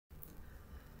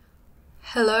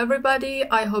Hello everybody,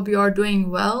 I hope you are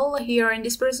doing well. Here in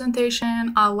this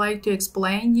presentation, I'd like to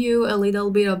explain you a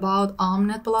little bit about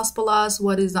OMNET++,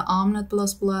 what is the OMNET++,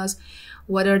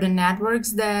 what are the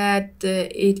networks that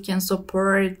it can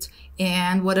support,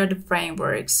 and what are the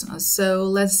frameworks. So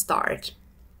let's start.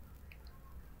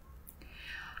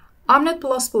 OMNET++,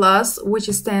 which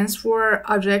stands for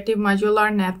Objective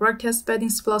Modular Network Testbed in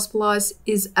C++,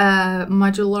 is a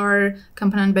modular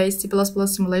component-based C++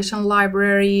 simulation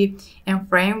library and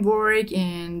framework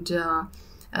and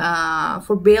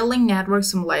for building network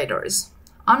simulators.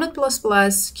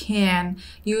 OMNET++ can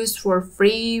use for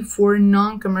free for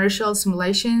non-commercial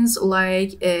simulations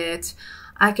like at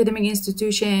academic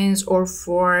institutions or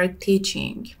for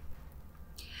teaching.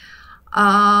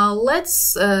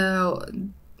 Let's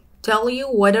tell you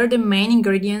what are the main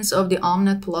ingredients of the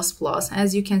OMNET++.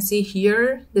 As you can see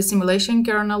here, the simulation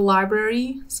kernel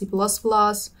library, C++,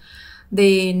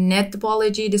 the net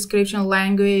topology description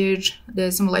language,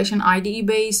 the simulation IDE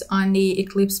based on the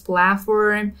Eclipse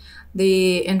platform,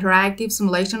 the interactive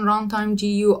simulation runtime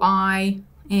GUI,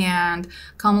 and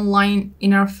command line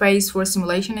interface for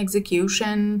simulation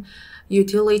execution,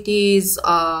 utilities,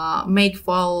 make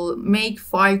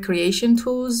file creation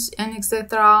tools, and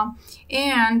etc.,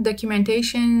 and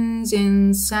documentations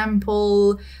and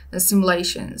sample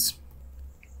simulations.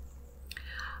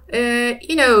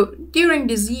 During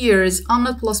these years,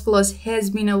 OMNET++ has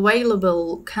been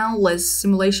available. Countless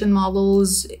simulation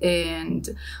models and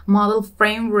model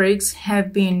frameworks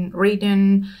have been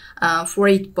written for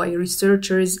it by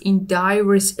researchers in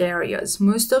diverse areas.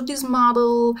 Most of these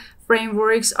model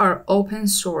frameworks are open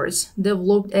source,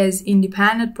 developed as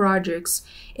independent projects,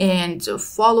 and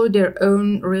follow their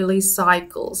own release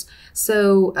cycles.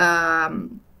 So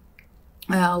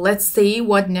let's see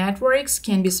what networks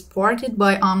can be supported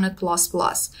by OMNET++.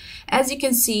 As you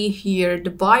can see here,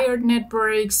 the wired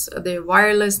networks, the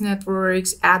wireless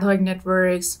networks, ad hoc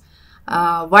networks,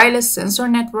 wireless sensor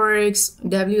networks,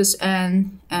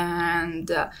 WSN,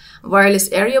 and wireless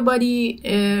area body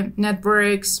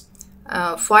networks,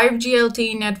 5G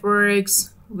LTE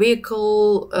networks,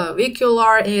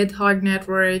 vehicular ad hoc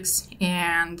networks,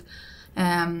 and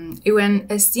even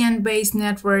SDN-based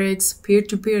networks,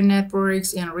 peer-to-peer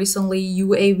networks, and recently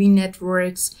UAV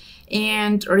networks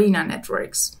and RINA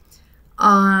networks,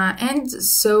 and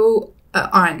so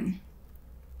on.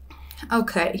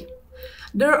 Okay.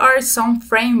 There are some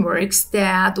frameworks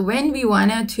that when we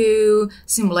wanted to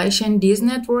simulation these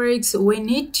networks, we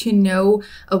need to know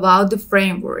about the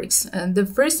frameworks. The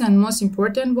first and most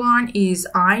important one is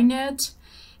INET,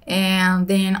 and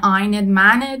then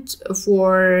INETMANET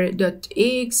for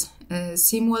 .x,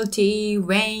 SimuLTE,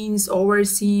 Veins,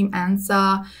 Oversim,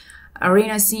 ANSa,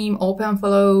 RINAsim,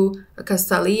 OpenFlow,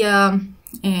 Castalia,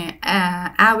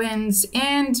 Avens,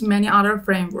 and many other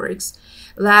frameworks.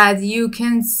 That you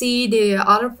can see the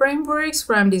other frameworks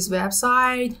from this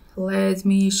website. Let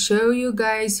me show you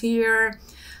guys here.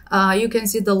 You can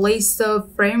see the list of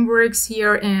frameworks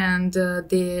here and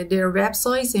their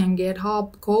websites and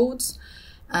GitHub codes.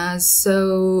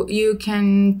 So you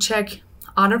can check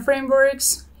other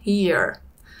frameworks here.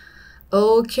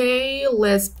 Okay,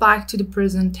 let's back to the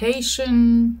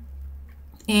presentation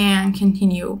and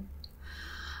continue.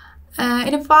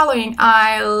 In the following,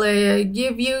 I'll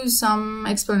give you some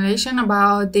explanation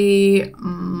about the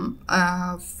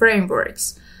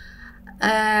frameworks.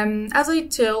 As I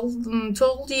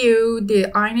told you, the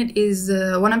INET is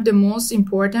one of the most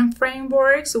important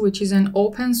frameworks, which is an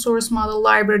open source model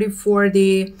library for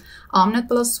the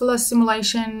OMNET++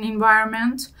 simulation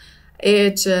environment.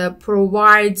 It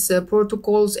provides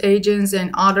protocols, agents,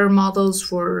 and other models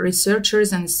for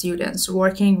researchers and students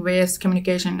working with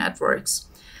communication networks.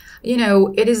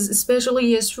 It is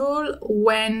especially useful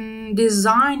when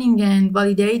designing and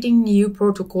validating new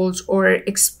protocols or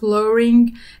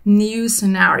exploring new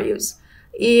scenarios.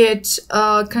 It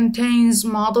contains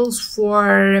models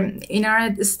for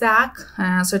internet stack,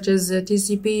 such as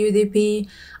TCP, UDP,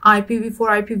 IPv4,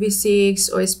 IPv6,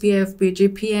 OSPF,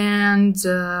 BGP, and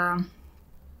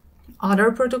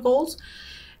other protocols.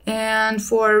 And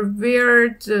for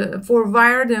wired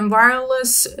and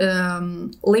wireless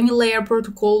link layer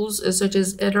protocols such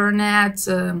as Ethernet,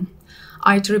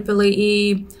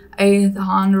 IEEE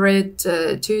 800,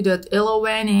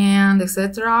 2.11, and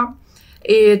etc.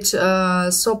 It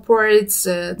supports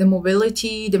the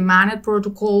mobility, the MANET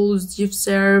protocols,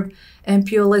 GIFServ,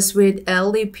 MPLS with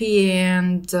LDP,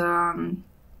 and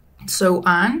so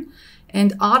on,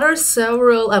 and other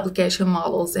several application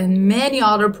models and many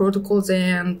other protocols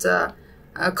and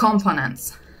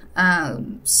components.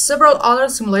 Several other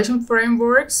simulation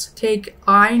frameworks take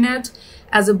INET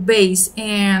as a base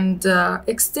and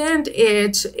extend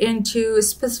it into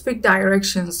specific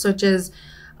directions such as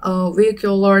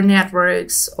vehicular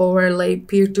networks, overlay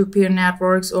peer-to-peer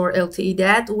networks, or LTE.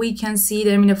 That we can see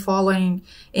them in the following,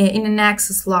 in the next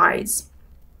slides.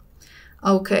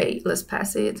 Okay, let's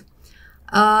pass it.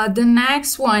 The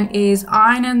next one is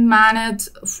INETMANET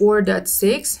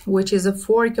 4.6, which is a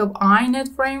fork of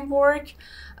INET framework,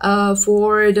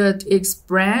 4.x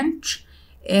branch,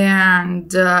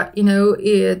 and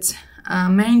it's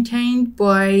maintained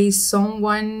by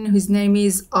someone whose name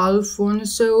is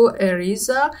Alfonso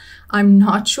Ariza. I'm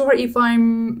not sure if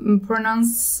I'm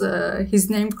pronounce his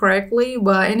name correctly,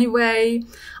 but anyway,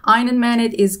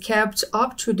 INETMANET is kept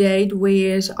up to date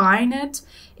with INET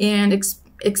and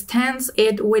extends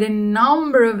it with a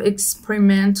number of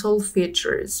experimental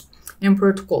features and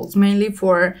protocols, mainly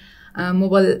for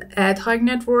mobile ad hoc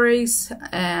networks,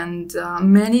 and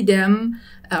many of them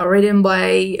written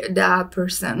by that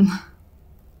person.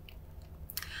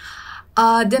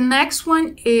 The next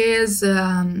one is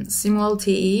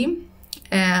SimuLTE,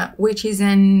 which is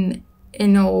an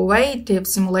innovative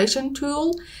simulation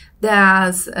tool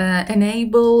that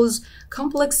enables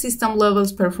complex system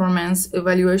levels performance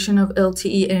evaluation of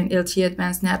LTE and LTE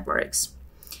advanced networks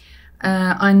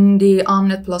on the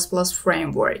OMNET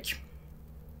framework.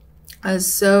 It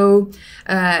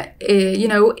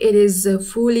is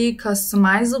fully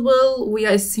customizable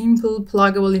via a simple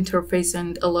pluggable interface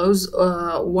and allows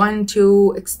one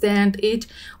to extend it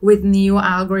with new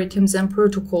algorithms and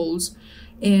protocols.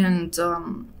 And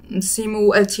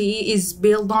SimuLTE is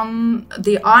built on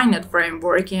the INET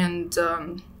framework and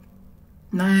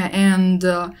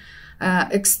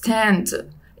extend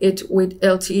it with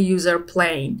LTE user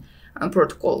plane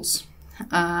protocols.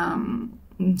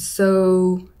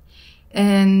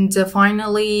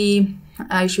 Finally,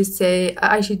 I should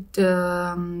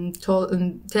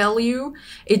tell you,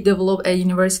 it developed at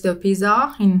University of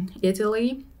Pisa in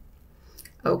Italy.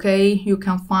 Okay, you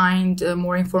can find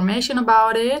more information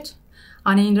about it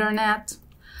on the internet.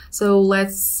 So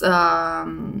let's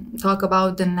talk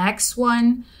about the next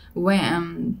one,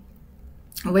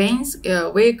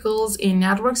 vehicles in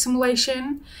network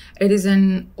simulation. It is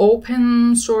an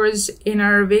open source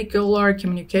inter-vehicular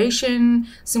communication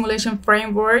simulation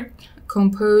framework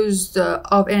composed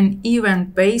of an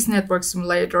event-based network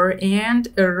simulator and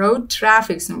a road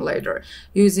traffic simulator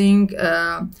using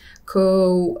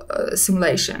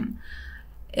co-simulation.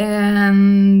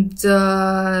 And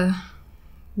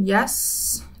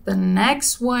yes, the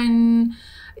next one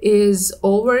is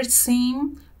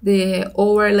Oversim, the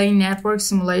overlay network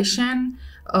simulation,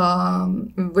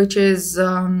 which is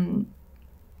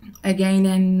again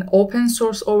an open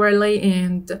source overlay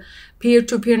and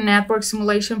peer-to-peer network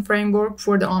simulation framework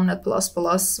for the OMNET++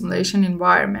 simulation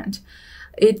environment.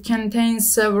 It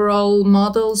contains several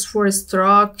models for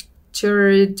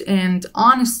structured and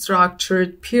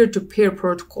unstructured peer-to-peer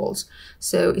protocols,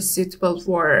 so it's suitable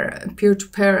for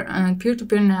peer-to-peer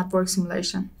network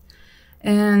simulation.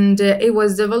 And it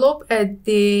was developed at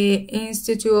the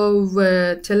Institute of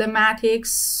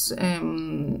Telematics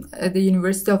at the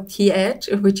University of TH,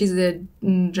 which is a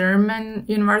German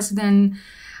university, and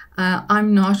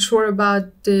I'm not sure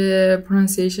about the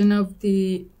pronunciation of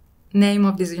the name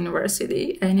of this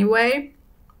university anyway.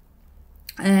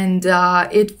 And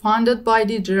it's funded by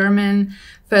the German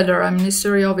Federal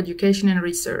Ministry of Education and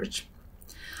Research.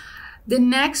 The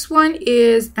next one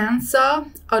is ANSa,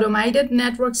 Automated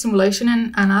Network Simulation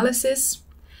and Analysis,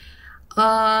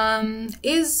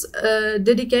 is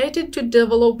dedicated to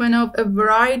development of a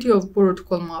variety of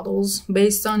protocol models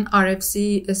based on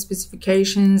RFC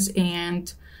specifications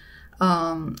and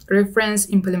reference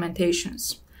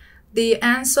implementations. The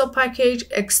ANSa package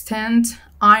extends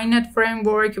INET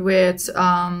framework with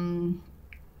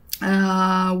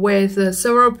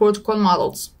several protocol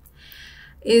models.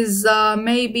 Is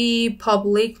maybe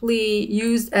publicly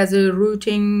used as a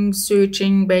routing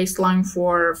switching baseline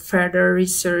for further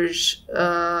research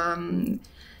and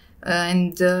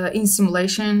in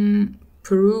simulation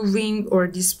proving or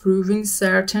disproving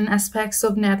certain aspects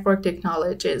of network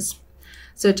technologies,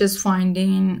 such as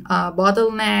finding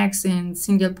bottlenecks and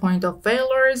single point of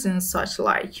failures and such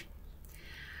like.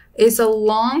 It's a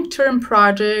long-term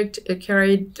project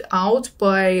carried out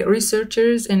by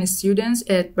researchers and students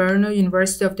at Brno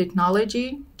University of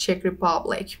Technology, Czech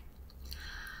Republic.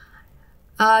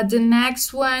 The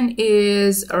next one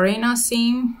is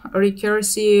RINAsim, a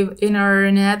recursive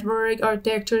inner network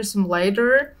architecture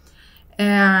simulator,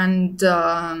 and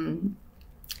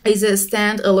is a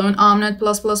standalone OMNET++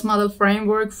 model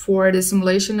framework for the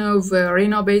simulation of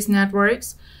RINA-based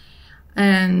networks.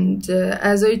 And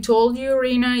as I told you,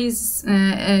 RINA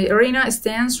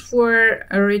stands for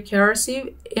a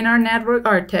recursive inner network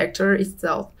architecture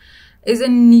itself. Is a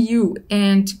new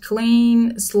and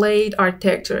clean slate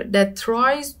architecture that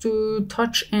tries to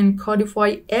touch and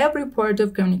codify every part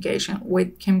of communication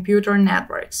with computer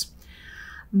networks.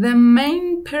 The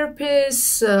main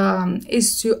purpose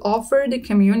is to offer the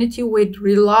community with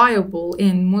reliable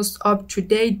and most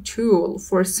up-to-date tool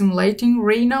for simulating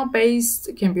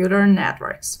RINA-based computer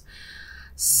networks.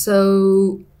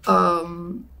 So,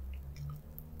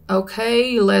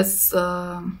 okay, let's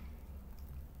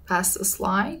pass the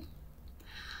slide.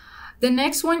 The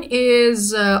next one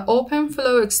is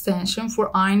OpenFlow extension for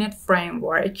INET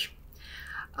framework.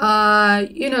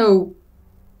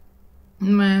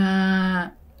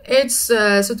 It's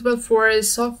suitable for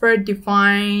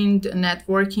software-defined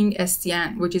networking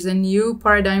SDN, which is a new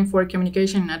paradigm for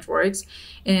communication networks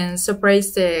and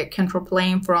separates the control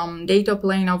plane from data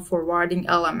plane of forwarding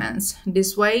elements.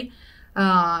 This way,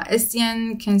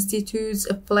 SDN constitutes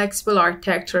a flexible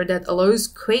architecture that allows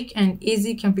quick and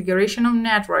easy configuration of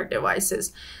network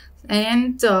devices.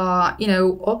 And,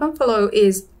 OpenFlow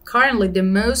is currently the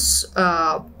most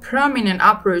prominent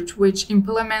approach which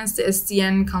implements the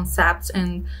SDN concepts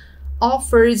and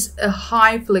offers a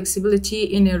high flexibility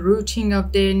in the routing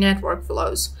of the network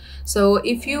flows. So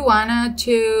if you wanna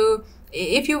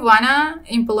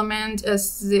implement a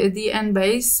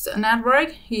SDN-based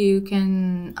network, you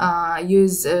can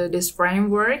use this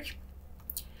framework.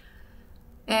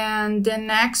 And the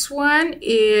next one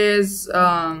is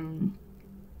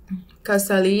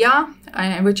Castalia,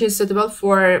 which is suitable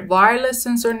for wireless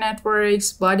sensor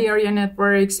networks, body area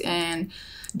networks, and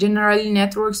generally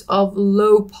networks of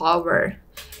low power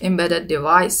embedded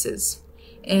devices.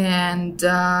 And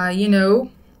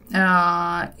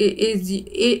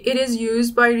it is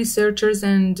used by researchers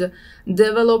and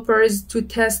developers to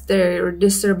test their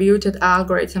distributed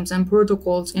algorithms and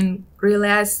protocols in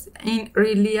realistic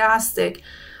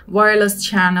wireless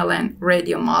channel and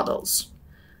radio models.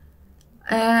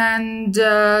 And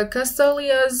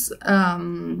Castalia's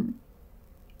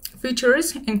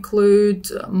features include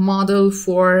model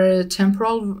for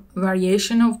temporal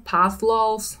variation of path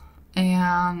laws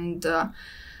and the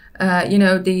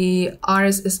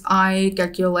RSSI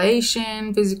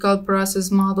calculation, physical process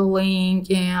modeling,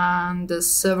 and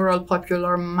several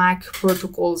popular MAC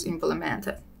protocols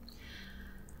implemented.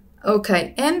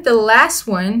 Okay, and the last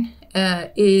one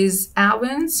is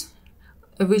ANSa,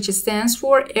 which stands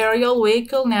for Aerial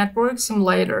Vehicle Network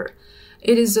Simulator.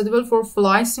 It is suitable for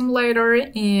flight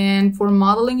simulator and for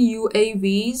modeling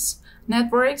UAVs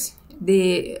networks,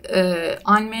 the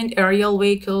unmanned aerial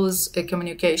vehicles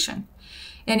communication.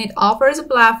 And it offers a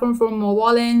platform for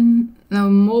mobile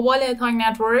attack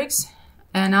networks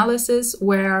analysis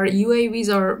where UAVs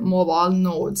are mobile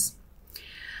nodes.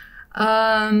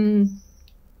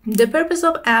 The purpose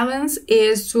of ANSa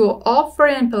is to offer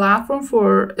a platform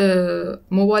for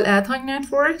mobile attack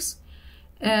networks,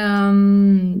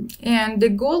 and the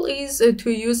goal is to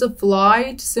use a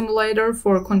flight simulator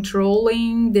for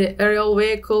controlling the aerial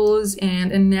vehicles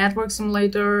and a network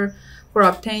simulator for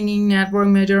obtaining network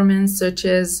measurements such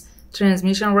as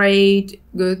transmission rate,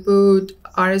 throughput,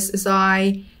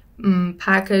 RSSI,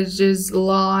 packages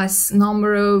loss,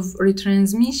 number of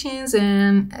retransmissions,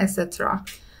 and etc.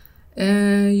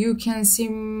 You can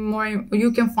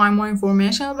find more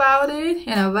information about it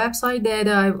in a website that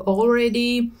I've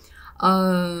already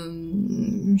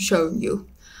shown you.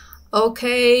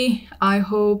 Okay, I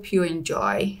hope you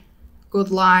enjoy.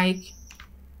 Good luck.